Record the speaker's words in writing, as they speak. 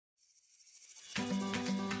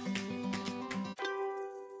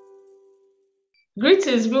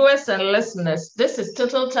Greetings, viewers and listeners. This is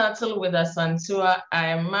Total Turtle with Asantua. I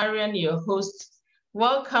am Marian, your host.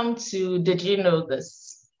 Welcome to Did You Know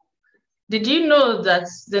This? Did you know that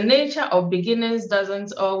the nature of beginnings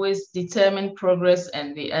doesn't always determine progress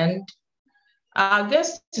and the end? Our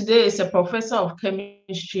guest today is a professor of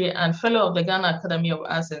chemistry and fellow of the Ghana Academy of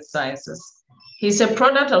Arts and Sciences. He's a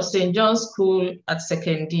product of St. John's School at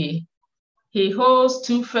Sekondi. He holds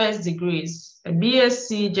 2 first degrees, a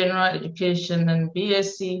BSc General Education and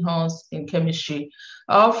BSc Honors in Chemistry,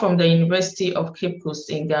 all from the University of Cape Coast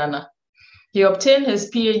in Ghana. He obtained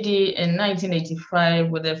his PhD in 1985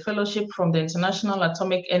 with a fellowship from the International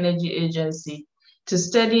Atomic Energy Agency to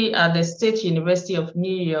study at the State University of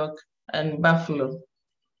New York and Buffalo.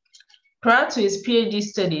 Prior to his PhD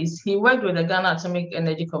studies, he worked with the Ghana Atomic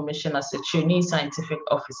Energy Commission as a trainee scientific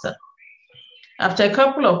officer. After a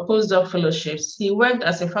couple of postdoc fellowships, he worked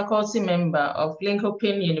as a faculty member of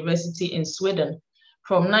Linköping University in Sweden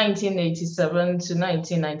from 1987 to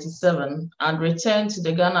 1997 and returned to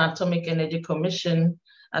the Ghana Atomic Energy Commission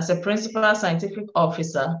as a principal scientific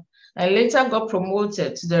officer and later got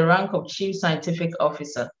promoted to the rank of chief scientific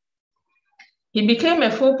officer. He became a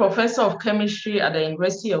full professor of chemistry at the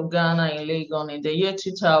University of Ghana in Legon in the year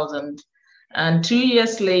 2000, and 2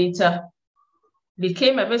 years later,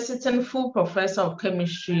 became a visiting full professor of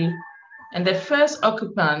chemistry and the first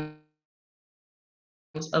occupant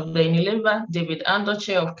of the Unilever David Andor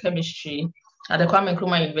Chair of Chemistry at the Kwame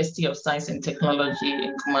Nkrumah University of Science and Technology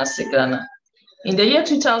in Kumasi, Ghana. In the year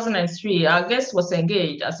 2003, our guest was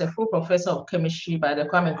engaged as a full professor of chemistry by the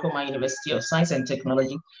Kwame Nkrumah University of Science and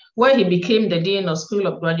Technology, where he became the Dean of School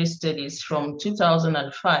of Graduate Studies from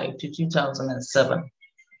 2005 to 2007.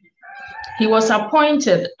 He was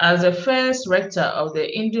appointed as the first rector of the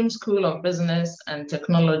Indian School of Business and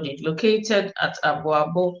Technology, located at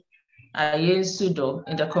Abuabo, Ayensudo,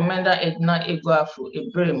 in the Commander Edna Eguafu,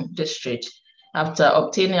 Ephraim district, after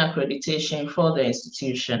obtaining accreditation for the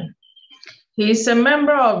institution. He is a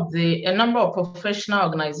member of a number of professional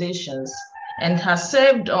organizations and has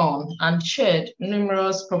served on and chaired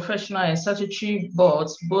numerous professional and statutory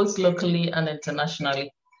boards, both locally and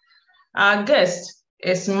internationally. Our guest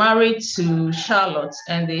is married to Charlotte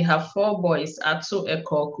and they have 4 boys, Ato,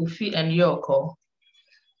 Eko, Kufi, and Yoko.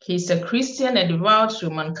 He's a Christian and devout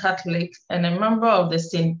Roman Catholic and a member of the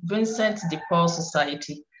St. Vincent de Paul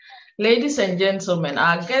Society. Ladies and gentlemen,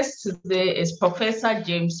 our guest today is Professor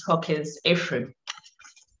James Hawkins Ephraim.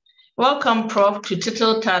 Welcome, Prof, to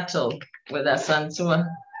Total Turtle with Asantua.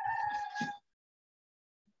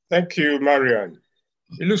 Thank you, Marian.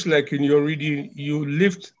 It looks like in your reading, you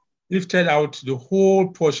lifted out the whole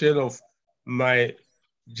portion of my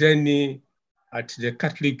journey at the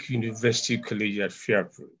Catholic University College at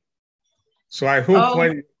Fairfield. So I hope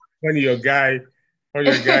when your guy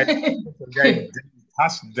has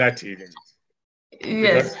that in it.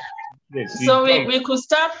 Yes. Yes. So we could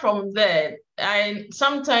start from there. I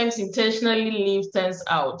sometimes intentionally leave things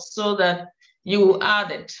out so that you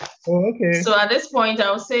add it. Oh, okay. So at this point,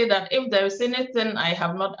 I will say that if there is anything I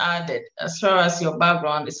have not added, as far as your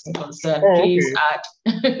background is concerned, please add.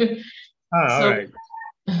 All right.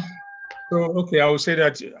 So, okay, I will say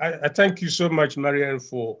that I thank you so much, Marian,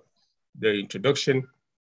 for the introduction.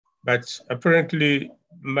 But apparently,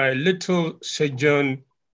 my little sojourn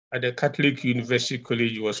at the Catholic University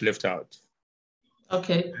College was left out.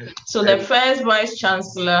 Okay. So the first Vice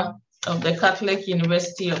Chancellor of the Catholic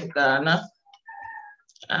University of Ghana,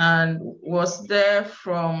 and was there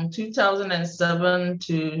from 2007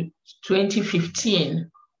 to 2015.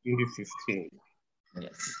 2015.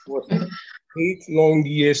 Yes. It was 8 long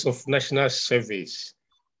years of national service.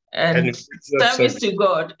 And service to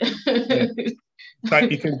God. Yeah.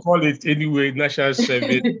 But you can call it anyway, national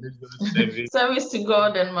service. Service to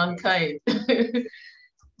God and mankind.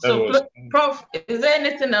 So, Prof, is there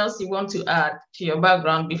anything else you want to add to your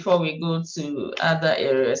background before we go to other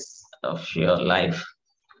areas of your life?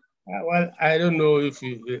 Well, I don't know if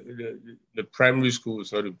the primary school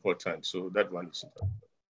is not important, so that one is important.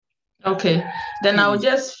 Okay, then I'll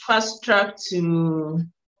just fast track to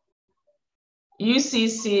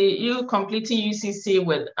UCC, you completing UCC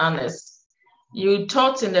with honors. You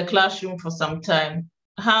taught in the classroom for some time.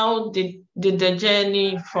 How did the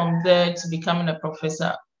journey from there to becoming a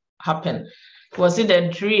professor happen? Was it a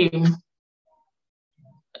dream?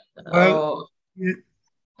 Well,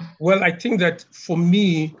 I think that for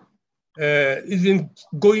me, even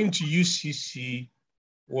going to UCC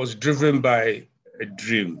was driven by a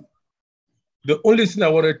dream. The only thing I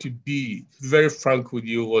wanted to be, very frank with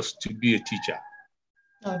you, was to be a teacher.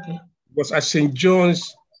 Okay. Because at St.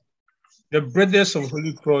 John's, the Brothers of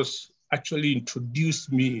Holy Cross actually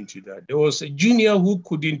introduced me into that. There was a junior who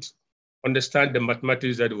couldn't understand the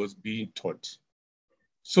mathematics that was being taught.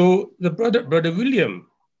 So the brother William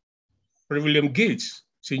Gates,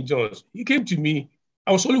 St. John's, he came to me.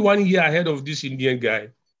 I was only 1 year ahead of this Indian guy.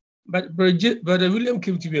 But Brother William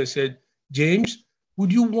came to me and said, James,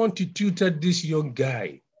 would you want to tutor this young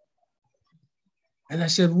guy? And I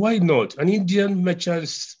said, why not? An Indian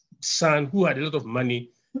merchant's son who had a lot of money,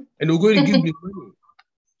 and they were going to give me money.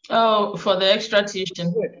 Oh, for the extra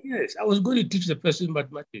tuition. Yes, I was going to teach the person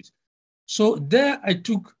mathematics. So there I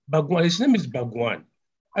took Bagwan. His name is Bagwan.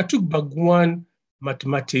 I took Bagwan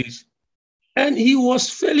mathematics, and he was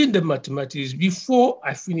failing the mathematics. Before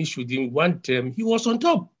I finished with him one term, he was on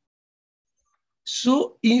top.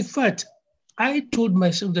 So in fact, I told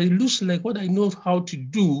myself that it looks like what I know how to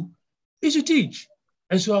do is to teach.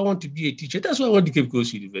 And so I want to be a teacher. That's why I went to Cape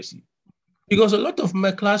Coast University. Because a lot of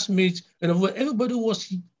my classmates, and everybody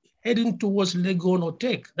was heading towards Legon or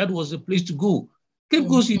Tech. That was the place to go. Cape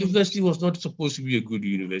Coast University was not supposed to be a good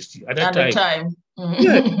university at that time.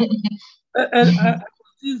 Yeah. And I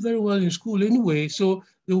did very well in school anyway. So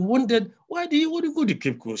they wondered, why do you want to go to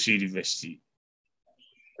Cape Coast University?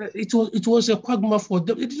 It was a quagmire for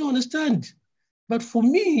them. They didn't understand. But for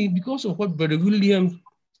me, because of what Brother William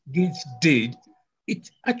Gates did, it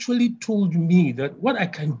actually told me that what I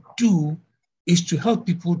can do is to help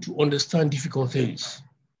people to understand difficult things.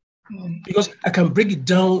 Because I can break it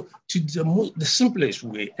down to the simplest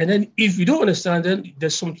way. And then if you don't understand, then there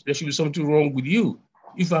should be something wrong with you.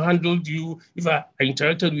 If I handled you, if I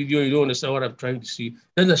interacted with you and you don't understand what I'm trying to say,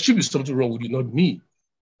 then there should be something wrong with you, not me.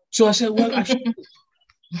 So I said, well, actually,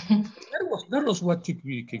 that was what took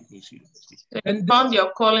me to Cape Coast University. And you found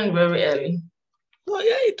your calling very early. Well,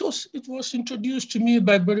 yeah, it was introduced to me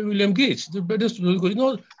by Brother William Gates. The brothers,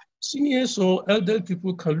 seniors or elder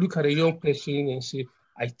people can look at a young person and say,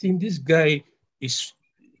 I think this guy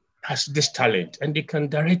has this talent, and they can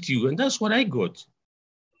direct you. And that's what I got.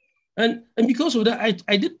 And because of that,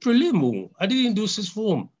 I did prelim. I didn't do sixth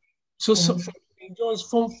form. So from St. John's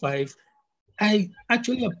Form 5, I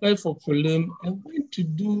actually applied for prelim and went to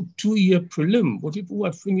do 2-year prelim for people who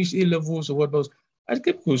had finished A-levels or what else at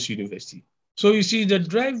Cape Coast University. So you see, the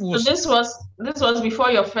drive was... So this was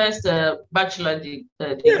before your first bachelor degree,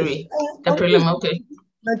 yes, the prelim, okay.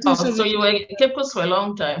 So you were at Cape Coast for a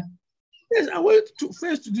long time. Yes, I went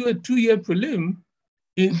first to do a 2-year prelim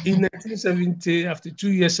in 1970. After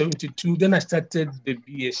 2 years, 72, then I started the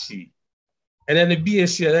BSc. And then the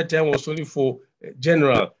BSc at that time was only for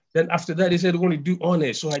general. Then after that, they said, we're going to do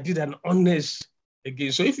honors. So I did an honors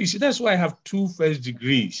again. So if you see, that's why I have 2 first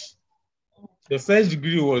degrees. The first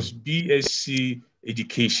degree was BSc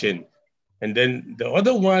Education. And then the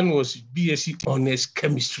other one was BSc Honors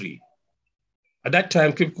Chemistry. At that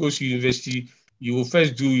time, Cape Coast University, you will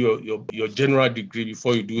first do your general degree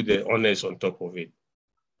before you do the honors on top of it.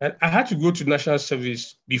 And I had to go to national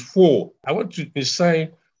service before. I went to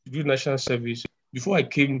assign to do national service before I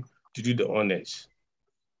came to do the honors.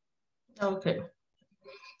 Okay.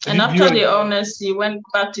 And after the honors, you went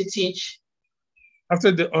back to teach?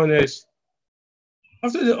 After the honors,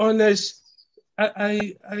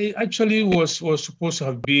 I actually was supposed to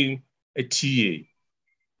have been a TA.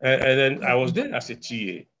 And then I was there as a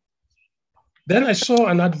TA. Then I saw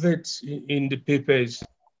an advert in the papers.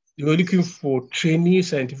 They were looking for trainee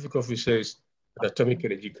scientific officers at the Atomic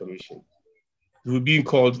Energy Commission. They were being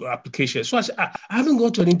called for application. So I said, I haven't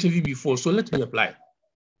gone to an interview before, so let me apply.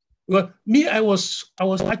 Well, me, I was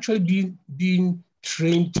actually being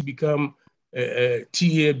trained to become a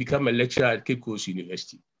TA, become a lecturer at Cape Coast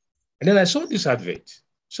University. And then I saw this advert.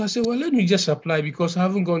 So I said, well, let me just apply because I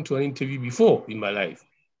haven't gone to an interview before in my life.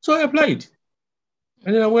 So I applied.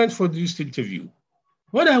 And then I went for this interview.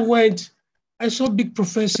 When I went, I saw big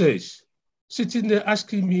professors sitting there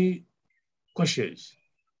asking me questions.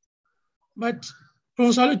 But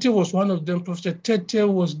Professor Alite was one of them. Professor Tete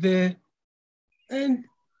was there. And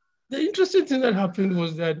the interesting thing that happened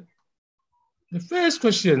was that the first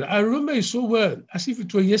question, I remember it so well, as if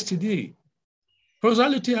it were yesterday. Professor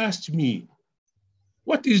Alite asked me,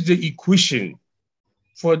 what is the equation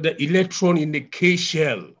for the electron in the K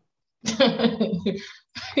shell?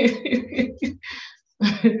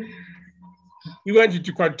 We went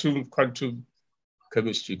into quantum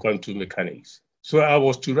chemistry, quantum mechanics. So I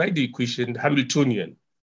was to write the equation Hamiltonian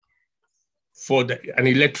for an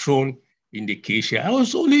electron in the K shell. I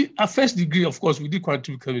was only a first degree, of course, we did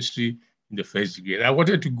quantum chemistry in the first degree. And I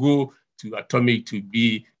wanted to go to atomic to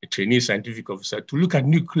be a trainee scientific officer to look at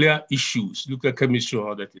nuclear issues, nuclear chemistry and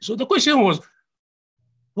all that. So the question was,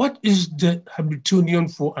 what is the Hamiltonian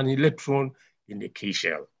for an electron in the K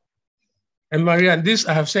shell? And Marianne, this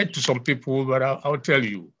I have said to some people, but I'll tell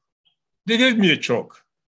you. They gave me a chalk.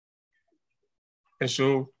 And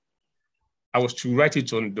so I was to write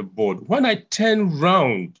it on the board. When I turned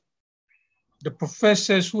round, the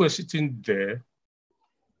professors who were sitting there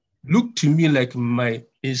looked to me like my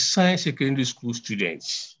inside secondary school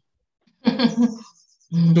students.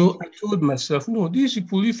 So I told myself, no, these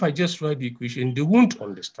people, if I just write the equation, they won't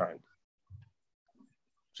understand.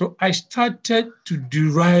 So I started to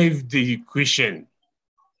derive the equation.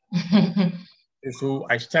 And so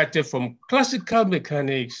I started from classical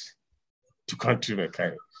mechanics to quantum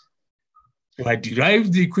mechanics. So I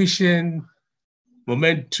derived the equation,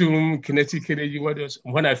 momentum, kinetic energy, what else.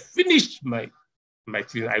 When I finished my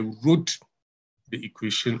thing, I wrote the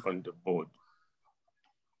equation on the board.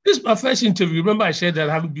 This is my first interview. Remember I said that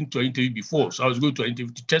I haven't been to an interview before, so I was going to an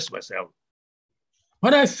interview to test myself.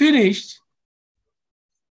 When I finished,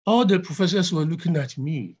 all the professors were looking at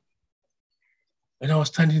me, and I was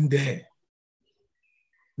standing there.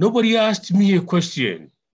 Nobody asked me a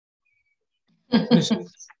question. They said,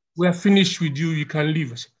 we are finished with you, you can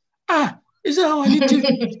leave. I said, is that how I need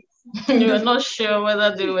to? You were not sure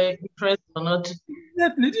whether they were impressed or not.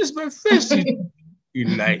 Exactly, this is my first interview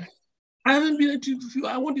in life. I haven't been to interview.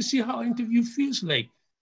 I want to see how an interview feels like.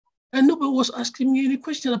 And nobody was asking me any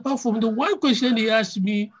question apart from the one question they asked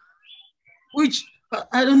me, which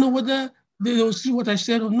I don't know whether they will see what I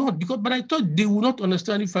said or not, but I thought they would not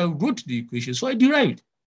understand if I wrote the equation. So I derived.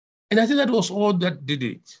 And I think that was all that did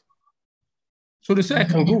it. So they said, I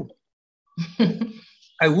can go.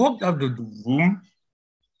 I walked out of the room,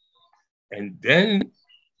 and then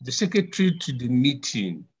the secretary to the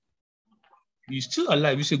meeting, he's still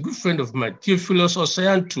alive. He's a good friend of mine, Theophilus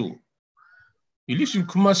Osayanto. He lives in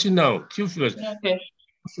Kumasi now, Theophilus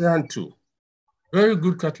Osayanto. Very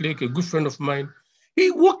good Catholic, a good friend of mine. He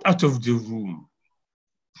walked out of the room.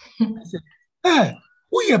 I said, hey,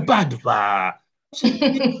 who you bad, ba? I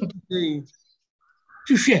said,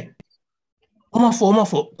 Oma for.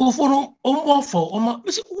 I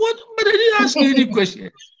said, what? But I didn't ask you any question.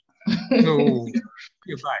 So,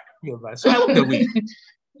 you're bad. So I walked away.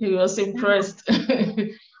 He was impressed.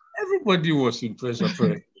 Everybody was impressed at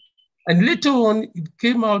first. And later on, it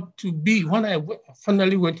came out to be, when I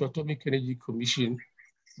finally went to Atomic Energy Commission,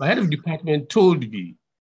 my head of department told me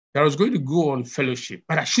that I was going to go on fellowship,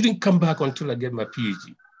 but I shouldn't come back until I get my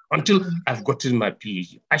PhD, until I've gotten my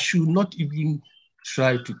PhD. I should not even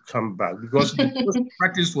try to come back, because the first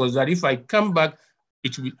practice was that if I come back,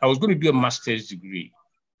 I was going to do a master's degree.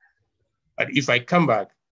 But if I come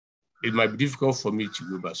back, it might be difficult for me to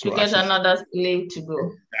go back. So you get another leave to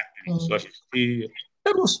go. Exactly. So I should stay.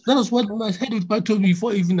 That was what my head of department told me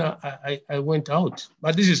before even I went out.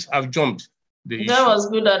 But I've jumped the issue. That was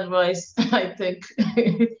good advice, I think.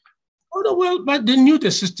 Oh, no, well, but they knew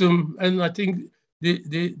the system, and I think they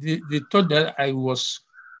thought that I was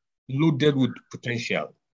loaded with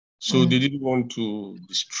potential. So they didn't want to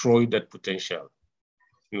destroy that potential.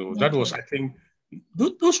 That was, I think,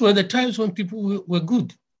 those were the times when people were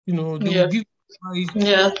good. They would give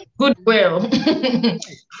advice. Goodwill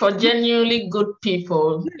for genuinely good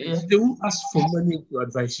people. Yes, they will ask for money to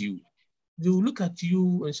advise you. They will look at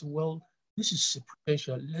you and say, well, this is a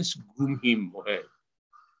potential, let's groom him or her.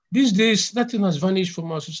 These days, nothing has vanished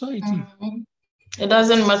from our society. It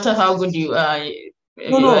doesn't matter how good you are.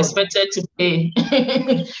 You're expected to pay.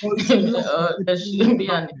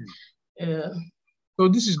 So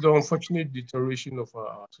this is the unfortunate deterioration of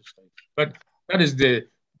our society. But that is the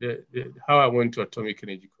how I went to Atomic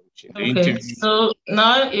Energy Commission. The interview. So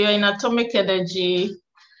now you're in atomic energy,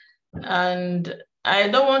 and I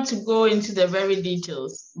don't want to go into the very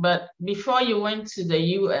details, but before you went to the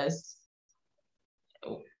US,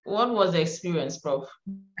 what was the experience, Prof?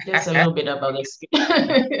 Just a little bit about the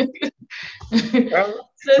experience.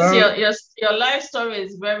 Since your life story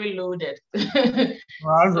is very loaded.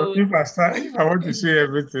 Well, if I want to say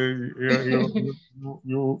everything,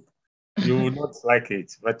 you will not like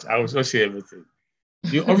it, but I will not say everything.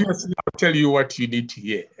 Obviously, I'll tell you what you need to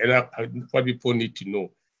hear and what people need to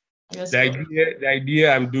know. Yes, the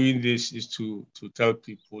idea I'm doing this is to tell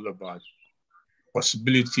people about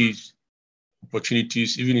possibilities,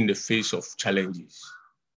 opportunities, even in the face of challenges.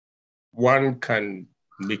 One can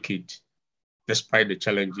make it despite the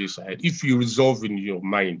challenges ahead, if you resolve in your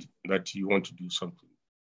mind that you want to do something.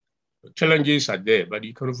 The challenges are there, but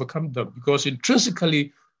you can overcome them because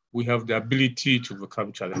intrinsically, we have the ability to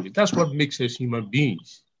overcome challenges. That's what makes us human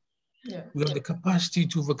beings. Yeah. We have the capacity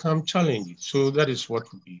to overcome challenges. So that is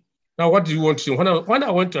what we be. Now, what do you want to do? When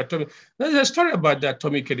I went to Atomic, there's a story about the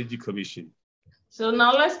Atomic Energy Commission. So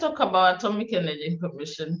now let's talk about Atomic Energy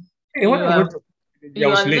Commission. Hey, when I went to You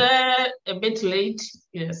are there a bit late,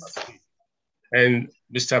 yes. And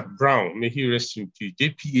Mr. Brown, may he rest in peace,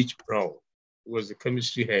 JPH Brown, who was the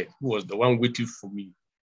chemistry head, who was the one waiting for me.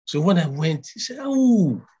 So when I went, he said,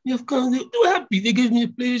 "Oh, you have come, they were happy. They gave me a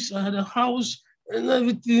place, I had a house and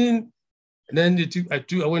everything." And then I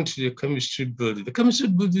went to the chemistry building. The chemistry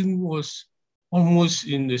building was almost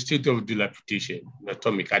in the state of dilapidation,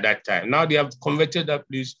 atomic at that time. Now they have converted that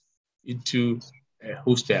place into a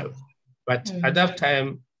hostel. But at that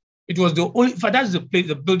time, it was the only, that's the place,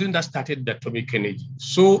 the building that started the atomic energy.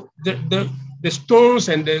 So the stones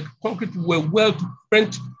and the concrete were well to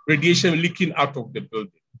prevent radiation leaking out of the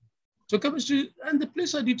building. So chemistry, and the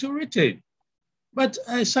place had deteriorated. But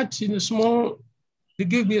I sat in a small, they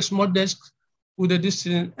gave me a small desk with a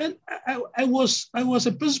distance, and I was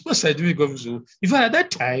a principal scientific officer. In fact, at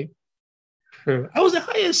that time, I was the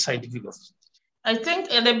highest scientific officer. I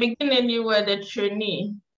think at the beginning you were the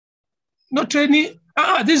trainee. No trainee.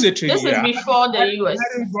 This is a trainee. This is before the US.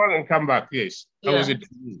 I didn't go and come back. Yes, I was a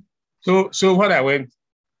trainee. So when I went,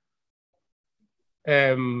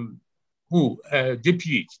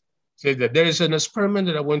 JPH said that there is an experiment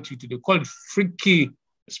that I want you to do called Freaky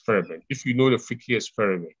experiment. If you know the Freaky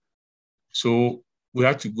experiment, so we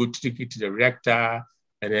have to go to take it to the reactor,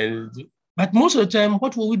 and then. But most of the time,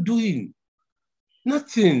 what were we doing?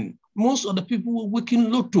 Nothing. Most of the people were working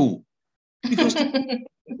lotto because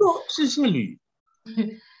no, sincerely.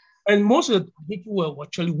 And most of the people were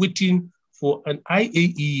actually waiting for an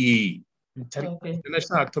IAEA,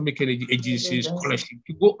 International Atomic Energy Agency scholarship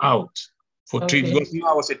to go out for training. Because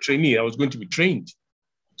I was a trainee, I was going to be trained.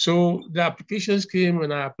 So the applications came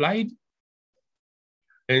and I applied,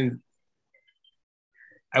 and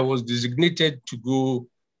I was designated to go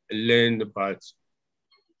and learn about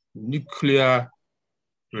nuclear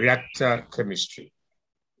reactor chemistry.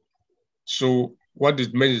 So what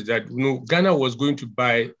it meant is that Ghana was going to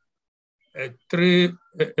buy a 5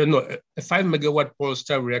 megawatt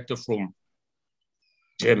Polestar reactor from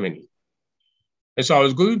Germany. And so I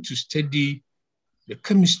was going to study the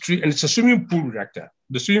chemistry, and it's a swimming pool reactor.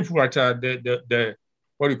 The swimming pool reactor, the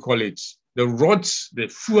what do you call it? The rods, the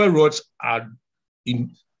fuel rods are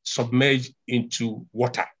submerged into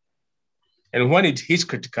water. And when it hits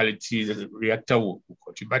criticality, the reactor will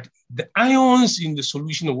continue. But the ions in the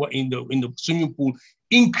solution in the swimming pool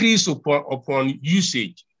increase upon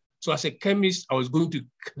usage. So as a chemist, I was going to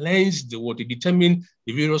cleanse the water, determine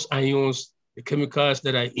the various ions, the chemicals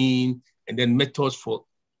that are in, and then methods for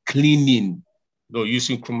cleaning,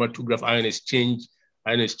 using chromatograph, ion exchange,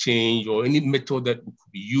 or any method that we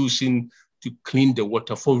could be using to clean the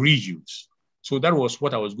water for reuse. So that was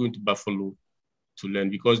what I was going to Buffalo to learn,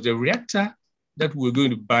 because the reactor that we were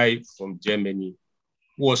going to buy from Germany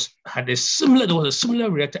had a similar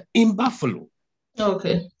reactor in Buffalo.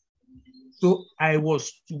 Okay. So I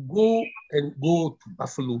was to go to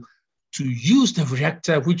Buffalo to use the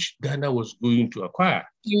reactor which Ghana was going to acquire.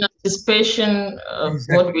 In anticipation of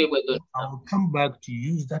what we were doing. I will come back to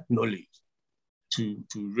use that knowledge to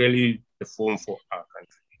really perform for our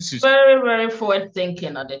country. This is very, very forward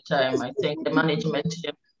thinking at the time, I think, the management.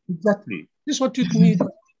 Exactly. This is what you need.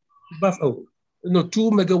 Buffalo,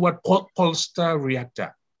 2 megawatt Polestar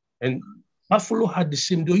reactor. And Buffalo had the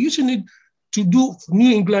same. They were using it to do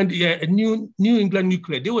New England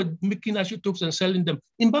nuclear. They were making isotopes and selling them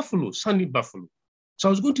in Buffalo, sunny Buffalo. So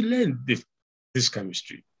I was going to learn this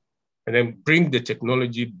chemistry and then bring the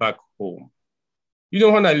technology back home.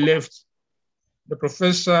 When I left, the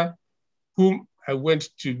professor whom I went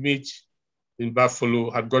to meet in Buffalo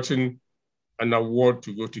had gotten an award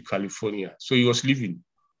to go to California. So he was leaving.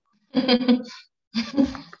 That's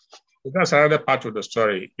another part of the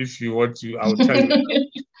story. If you want to, I'll tell you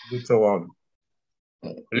later on.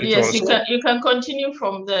 Yes, you can continue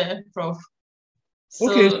from there, Prof.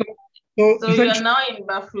 So you are now in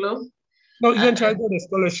Buffalo. No, eventually I got a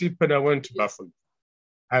scholarship and I went to Buffalo.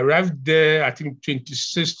 I arrived there, I think,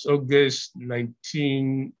 26th August,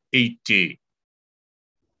 1980.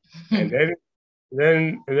 And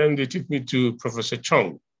then they took me to Professor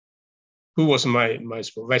Chong, who was my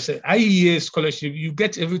supervisor. IEA scholarship, you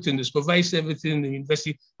get everything, the supervisor, everything in the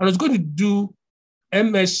university. I was going to do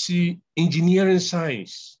MSc Engineering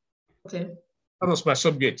Science. Okay. That was my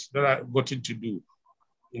subject that I got into do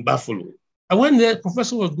in Buffalo. I went there, the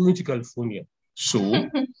professor was going to California. So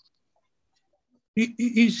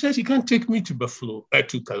he says he can't take me to Buffalo,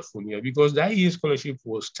 to California, because the IEA scholarship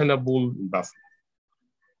was tenable in Buffalo.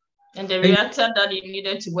 And the reactor that you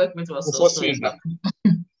needed to work with was also in Buffalo.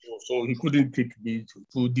 So he couldn't take me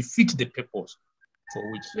to defeat the purpose for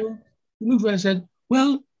which. So he looked and said,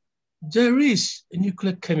 well, there is a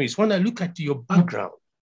nuclear chemist. When I look at your background,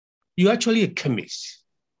 you're actually a chemist.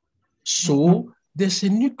 So there's a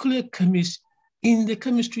nuclear chemist in the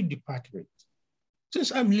chemistry department.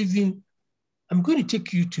 Since I'm leaving, I'm going to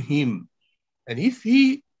take you to him. And if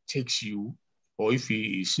he takes you, or if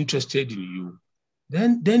he is interested in you,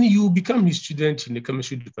 then you become his student in the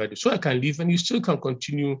chemistry department. So I can leave and you still can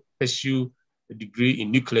continue pursue a degree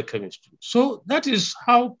in nuclear chemistry. So that is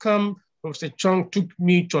how come Professor Chong took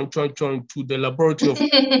me to the laboratory of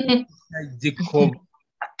Jacob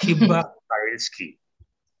Akiba Marinsky.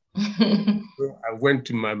 So I went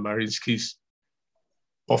to my Marinsky's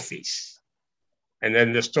office. And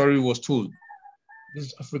then the story was told.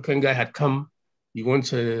 This African guy had come. He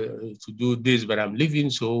wanted to do this, but I'm leaving.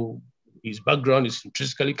 So his background is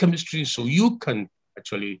intrinsically chemistry. So you can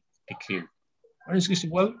actually pick him. Marinsky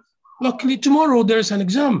said, well, luckily tomorrow there's an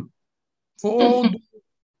exam for all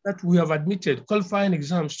that we have admitted, qualifying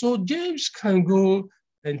exam. So James can go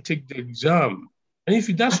and take the exam. And if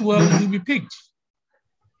he does well, he'll be picked.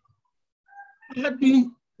 I had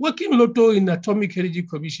been working Lotto in Atomic Energy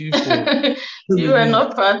Commission for... You were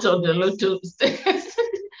not part of the Lotto.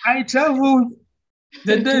 I traveled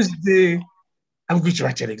the next day. I'm going to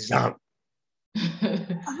write an exam.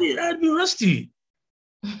 I'd be rusty.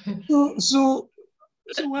 So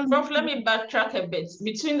Prof, let me backtrack a bit.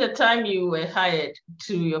 Between the time you were hired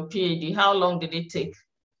to your PhD, how long did it take?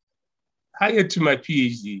 Hired to my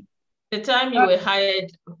PhD? The time you were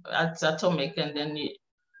hired at Atomic and then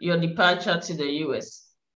your departure to the US.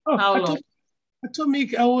 How long?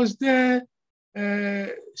 Atomic, I was there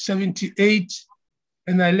 78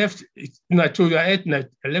 and I left, I told you I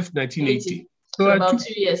left 1980. So about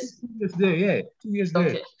 2 years. 2 years there, yeah. 2 years there.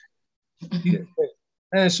 Okay. Yeah.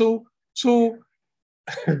 And so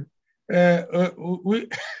I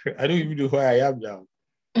don't even know where I am now.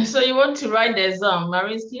 So you want to write the exam?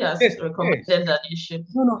 Marinsky has recommended that you should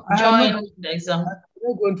join the exam. I'm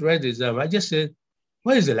not going to write the exam. I just said,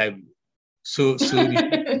 where is the library? So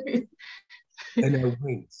and I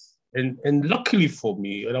went. And luckily for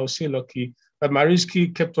me, and I would say lucky, but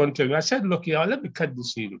Marinsky kept on telling me, I said lucky, let me cut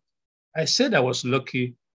this in. I said I was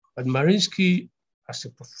lucky, but Marinsky, as a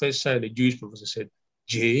professor and a Jewish professor, said,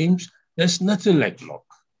 James, there's nothing like luck.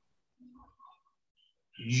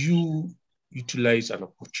 You utilize an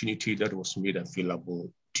opportunity that was made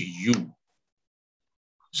available to you.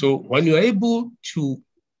 So when you're able to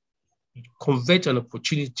convert an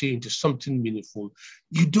opportunity into something meaningful,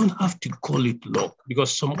 you don't have to call it luck,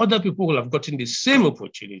 because some other people will have gotten the same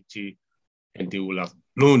opportunity and they will have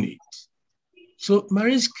blown it. So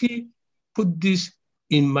Marinsky put this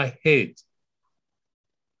in my head.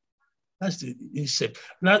 He said,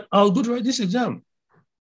 now I'll go to write this exam.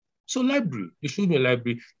 So library, they showed me a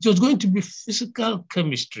library. It was going to be physical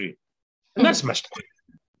chemistry. And that's my story.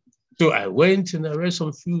 So I went and I read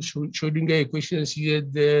some few Schrodinger equations here,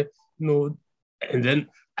 there, and then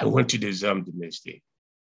I went to the exam the next day.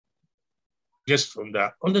 Just from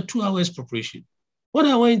that, on the 2 hours preparation. When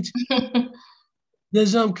I went, the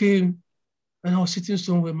exam came, and I was sitting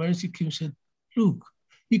somewhere. Marinsky came and said, look,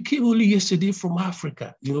 you came only yesterday from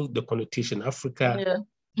Africa. You know, the connotation, Africa.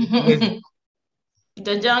 Yeah.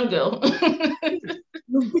 The jungle.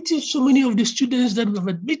 You've beaten so many of the students that we have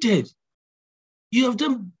admitted. You have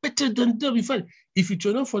done better than them. In fact, if it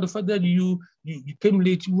were not for the fact that you came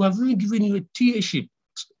late, we have even given you a TA-ship,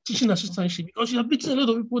 teaching assistantship, because you have beaten a lot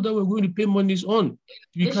of people that were going to pay monies on.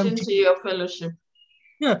 To your fellowship.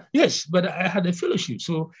 Yeah, yes, but I had a fellowship,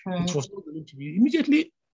 so it was not going to be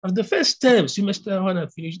immediately. Of the first term, semester when I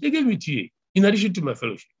finished, they gave me TA in addition to my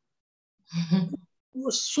fellowship. I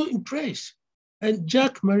was so impressed. And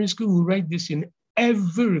Jack Marinsky will write this in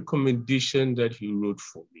every recommendation that he wrote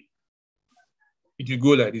for me. It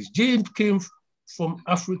will go like this. James came from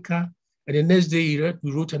Africa, and the next day he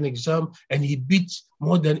wrote an exam, and he beat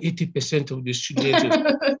more than 80% of the students.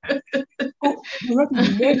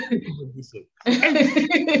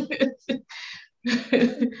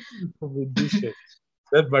 Recommendation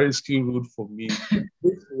that Marinsky wrote for me.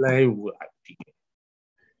 This line will appear.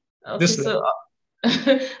 Okay, so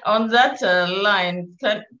on that line,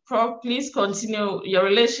 Prof, please continue your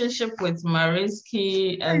relationship with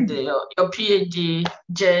Marinsky and your PhD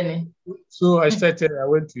journey. So I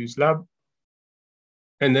went to his lab,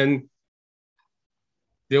 and then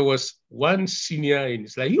there was one senior in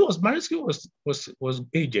his lab. Marinsky was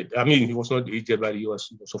aged. I mean, he was not aged, but he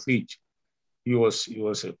was of age. He was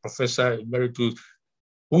a professor emeritus.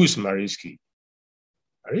 Who is Marinsky?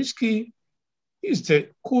 Marinsky is the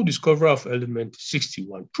co-discoverer of element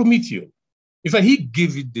 61, promethium. In fact, he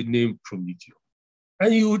gave it the name promethium.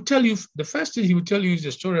 And he will tell you, the first thing he will tell you is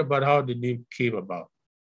the story about how the name came about.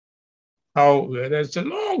 That's a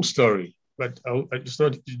long story. but I just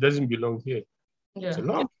thought it doesn't belong here. Yeah. It's a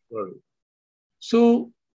long story.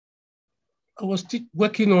 So I was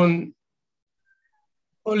working on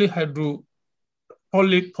polyaromatic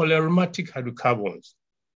hydrocarbons.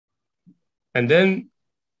 And then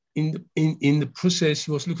in the process,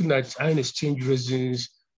 he was looking at ion exchange resins,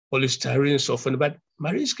 polystyrene, sulfur, but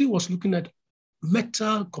Marinsky was looking at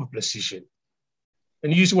metal composition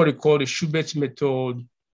and using what we call the Schubert method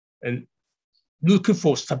and looking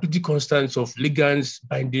for stability constants of ligands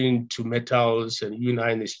binding to metals and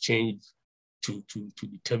ion exchange to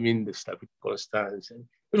determine the stability constants. And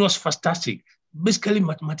it was fantastic, basically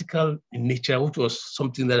mathematical in nature, which was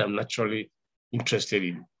something that I'm naturally interested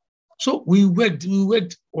in. So we worked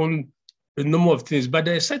on a number of things, but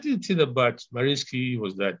the exciting thing about Marinsky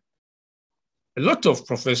was that a lot of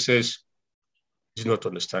professors did not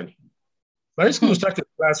understand him. Marinsky would start a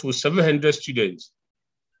class with 700 students.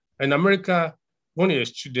 In America, when you're a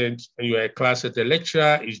student and you're a class at a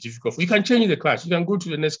lecturer, it's difficult. You can change the class. You can go to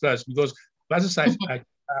the next class because classes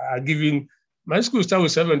are given. Marinsky will start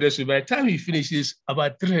with 700, so by the time he finishes,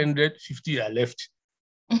 about 350 are left.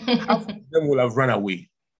 Half of them will have run away.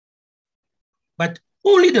 But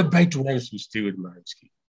only the bright ones will stay with Marinsky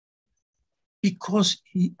because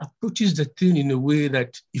he approaches the thing in a way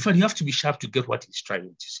that, in fact, you have to be sharp to get what he's trying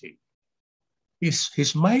to say.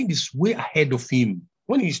 His mind is way ahead of him.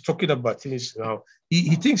 When he's talking about things now,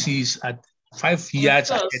 he thinks he's at 5 yards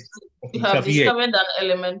ahead. You have discovered an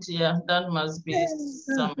element here. That must be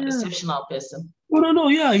some exceptional person. No,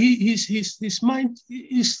 yeah. His mind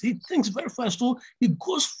he thinks very fast. So he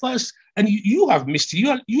goes fast, and you have missed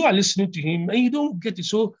it. You are listening to him, and you don't get it.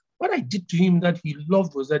 So what I did to him that he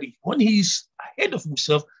loved was that when he's ahead of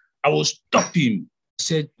himself, I will stop him. I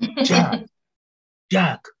said,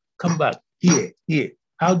 Jack, come back here.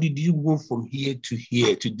 How did you move from here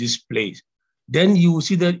to this place? Then you will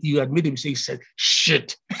see that you had made a mistake. Said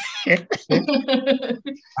shit. I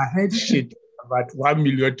heard shit about 1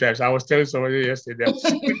 million times. I was telling somebody yesterday, I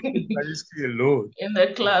just alone in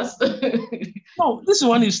the class. No, this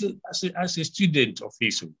one is as a student of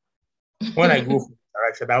his. When I go for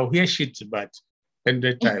interaction, I'll hear shit about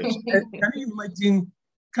 100 times. Can you imagine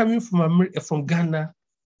coming from America, from Ghana,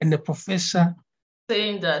 and the professor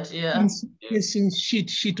saying that, saying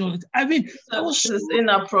shit all it. I mean, this is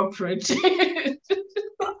inappropriate. I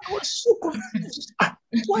was so confused.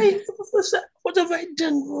 Why, professor? What have I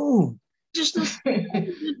done wrong? Just not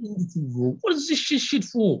wrong. What is this shit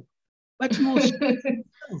for? But he was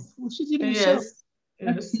shitting himself.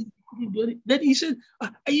 Yes. Then he said,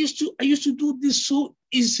 I used to do this so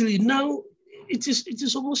easily. Now it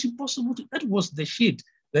is almost impossible to. That was the shit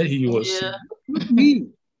that he was saying. Not me.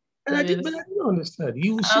 And I didn't understand.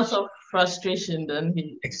 He was out of frustration, then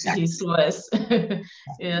he swears.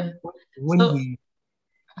 Yeah.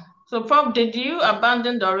 So, Prof, did you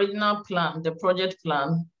abandon the original plan, the project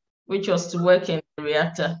plan, which was to work in the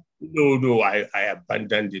reactor? No, I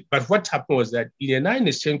abandoned it. But what happened was that in the ion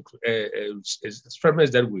exchange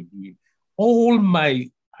experiments that we're doing, all my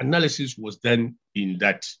analysis was done in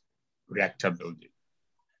that reactor building.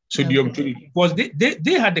 So because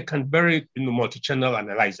they had the Canberra multi-channel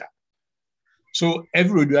analyzer. So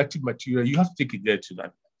every radioactive material, you have to take it there to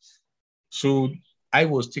that. So I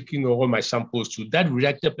was taking all my samples to that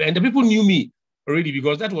reactor, and the people knew me already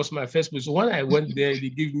because that was my first place. So when I went there, they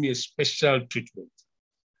gave me a special treatment.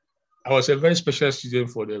 I was a very special student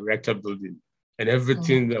for the reactor building, and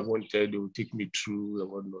everything that I wanted, they would take me through and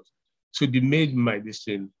whatnot. So they made this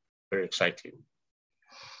thing very exciting.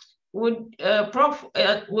 Would Prof,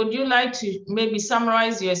 would you like to maybe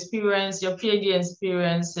summarize your experience, your PhD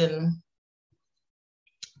experience in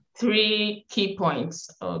 3 key points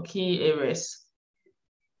or key areas?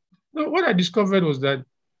 No, what I discovered was that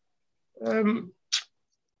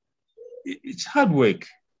it's hard work.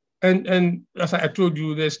 And as I told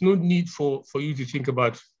you, there's no need for you to think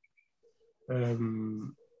about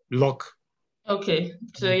luck. Okay.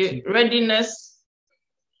 So readiness,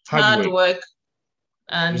 hard work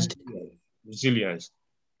and resilience.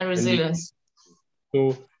 And resilience.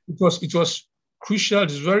 So it was crucial.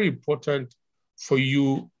 It's very important for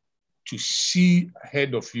you to see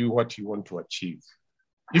ahead of you what you want to achieve.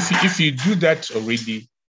 If you do that already,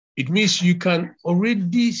 it means you can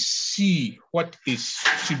already see what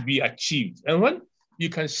should be achieved. And when you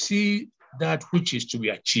can see that which is to be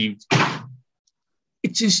achieved,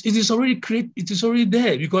 it is already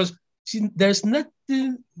there because there's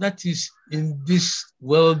nothing that is in this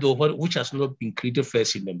world or which has not been created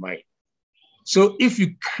first in the mind. So if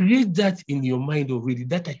you create that in your mind already,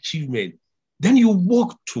 that achievement, then you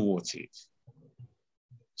walk towards it.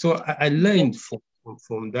 So I learned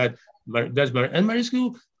from that. And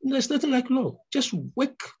Marinsky There's nothing like law. Just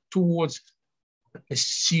work towards a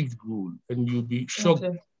perceived goal, and you'll be shocked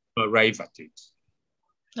to arrive at it.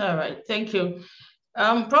 All right, thank you.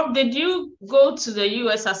 Prof, did you go to the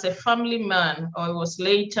US as a family man, or it was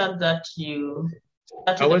later that you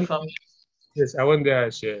started a family? Yes, I went there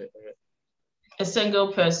as a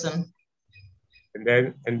single person.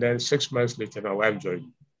 And then 6 months later, my wife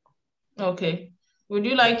joined. Okay. Would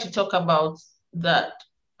you like to talk about that,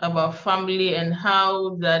 about family and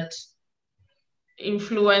how that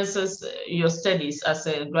influences your studies as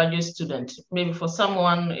a graduate student? Maybe for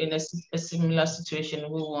someone in a similar situation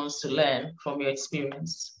who wants to learn from your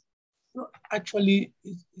experience. No, actually,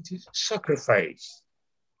 it is sacrifice.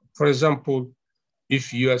 For example,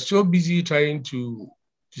 if you are so busy trying to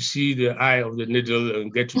see the eye of the needle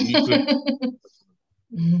and get to nuclear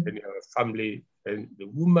and you have a family, and the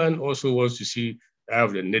woman also wants to see the eye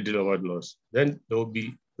of the needle or whatnot, then the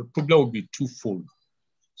problem will be twofold.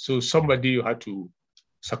 So somebody you had to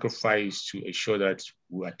sacrifice to ensure that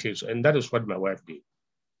we attain. And that is what my wife did.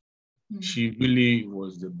 She really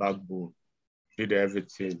was the backbone, did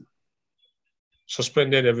everything,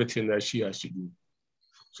 suspended everything that she has to do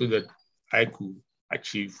so that I could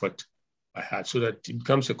achieve what I had, so that it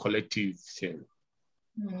becomes a collective thing.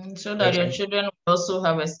 So that your children also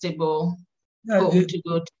have a stable home to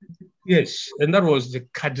go to. Yes, and that was the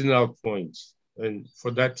cardinal point. And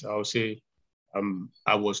for that, I'll say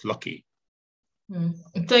I was lucky.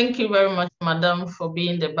 Thank you very much, Madam, for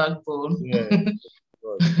being the backbone. Yeah.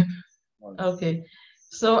 Okay,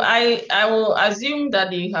 so I will assume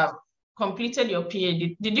that you have completed your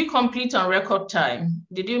PhD. Did you complete on record time?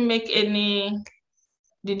 Did you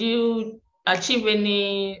achieve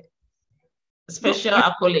any special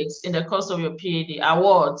accolades in the course of your PhD,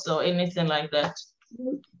 awards or anything like that?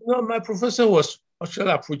 No, my professor was actually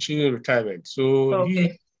approaching retirement. So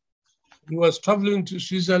he was traveling to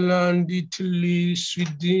Switzerland, Italy,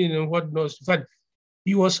 Sweden, and whatnot. In fact,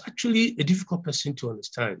 he was actually a difficult person to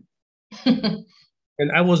understand.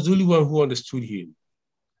 And I was the only one who understood him.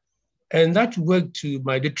 And that worked to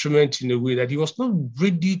my detriment in a way that he was not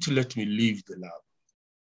ready to let me leave the lab.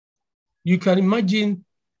 You can imagine,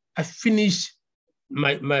 I finished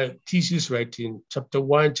my thesis writing, chapter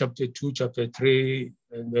 1, chapter 2, chapter 3,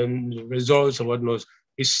 and then the results and whatnot.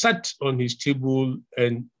 It sat on his table,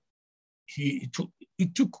 and it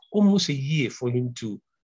took almost a year for him to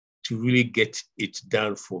really get it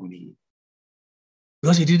done for me.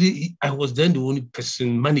 Because I was then the only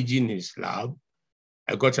person managing his lab.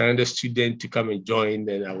 I got another student to come and join,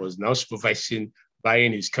 and I was now supervising,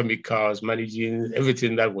 buying his chemicals, managing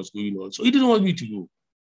everything that was going on. So he didn't want me to go.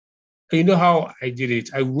 And you know how I did it?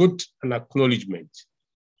 I wrote an acknowledgement.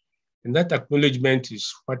 And that acknowledgement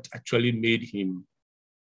is what actually made him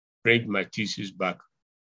bring my thesis back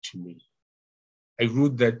to me. I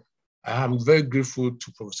wrote that I am very grateful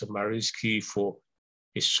to Professor Marinsky for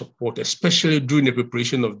his support, especially during the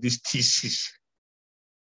preparation of this thesis.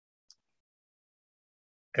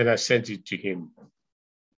 And I sent it to him.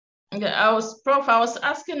 Yeah, Prof, I was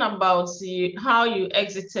asking about how you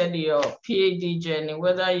exited your PhD journey,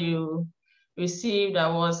 whether you received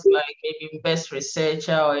awards like maybe best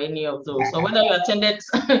researcher or any of those, or whether you attended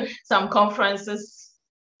some conferences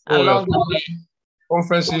along the way.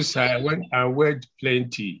 Conferences, I went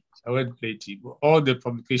plenty. But all the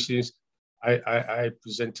publications, I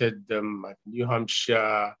presented them at New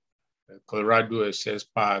Hampshire, Colorado SS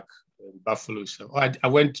Park, Buffalo. So I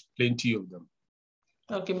went plenty of them.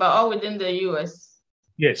 Okay, but all within the US?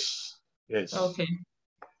 Yes. Okay.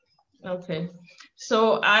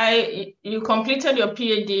 So you completed your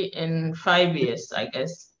PhD in 5 years, I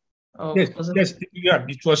guess. Yes. Yeah,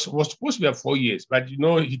 it was supposed to be 4 years, but you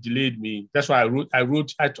know, he delayed me. That's why I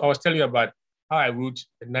was telling you about how I wrote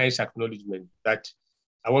a nice acknowledgement that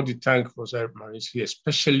I want to thank Professor Marinsky,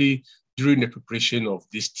 especially during the preparation of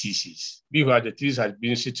this thesis. Because the thesis has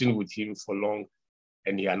been sitting with him for long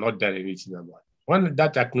and he had not done anything about it. When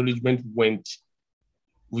that acknowledgement went,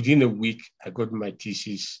 within a week, I got my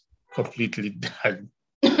thesis completely done.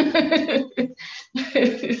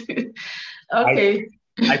 Okay.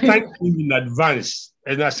 I thanked him in advance,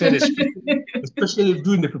 and I said, especially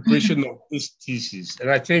during the preparation of this thesis. And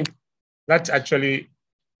I think that's actually...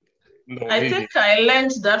 I think I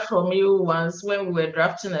learned that from you once when we were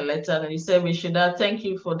drafting a letter, and you said we should thank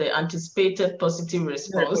you for the anticipated positive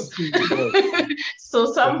response.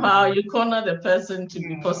 So somehow you corner the person to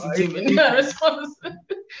be positive in their response.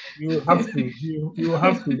 You have to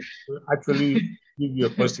actually give you a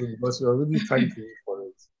positive, because you're really thanking for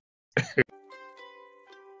it.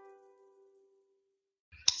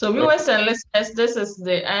 So viewers and listeners, this is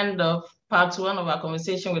the end of part one of our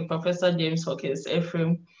conversation with Professor James Hawkins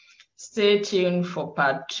Ephraim. Stay tuned for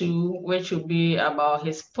part two, which will be about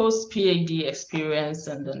his post-PhD experience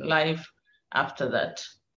and then life after that.